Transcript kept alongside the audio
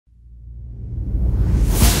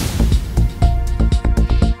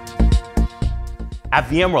At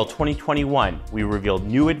VMworld 2021, we revealed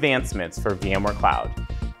new advancements for VMware Cloud,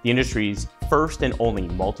 the industry's first and only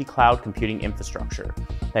multi-cloud computing infrastructure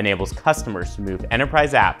that enables customers to move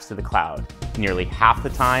enterprise apps to the cloud in nearly half the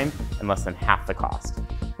time and less than half the cost.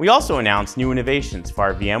 We also announced new innovations for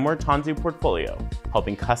our VMware Tanzu portfolio,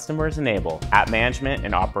 helping customers enable app management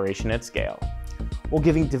and operation at scale, while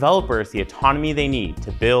giving developers the autonomy they need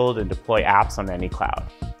to build and deploy apps on any cloud.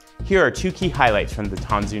 Here are two key highlights from the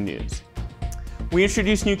Tanzu news. We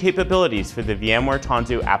introduced new capabilities for the VMware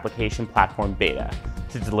Tanzu Application Platform Beta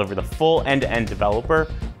to deliver the full end-to-end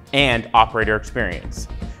developer and operator experience.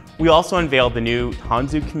 We also unveiled the new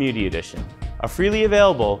Tanzu Community Edition, a freely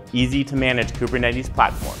available, easy-to-manage Kubernetes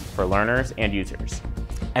platform for learners and users.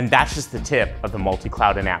 And that's just the tip of the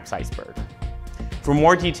multi-cloud and apps iceberg. For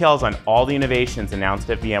more details on all the innovations announced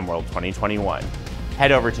at VMworld 2021,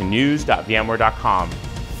 head over to news.vmware.com.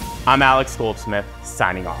 I'm Alex Goldsmith,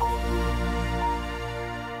 signing off.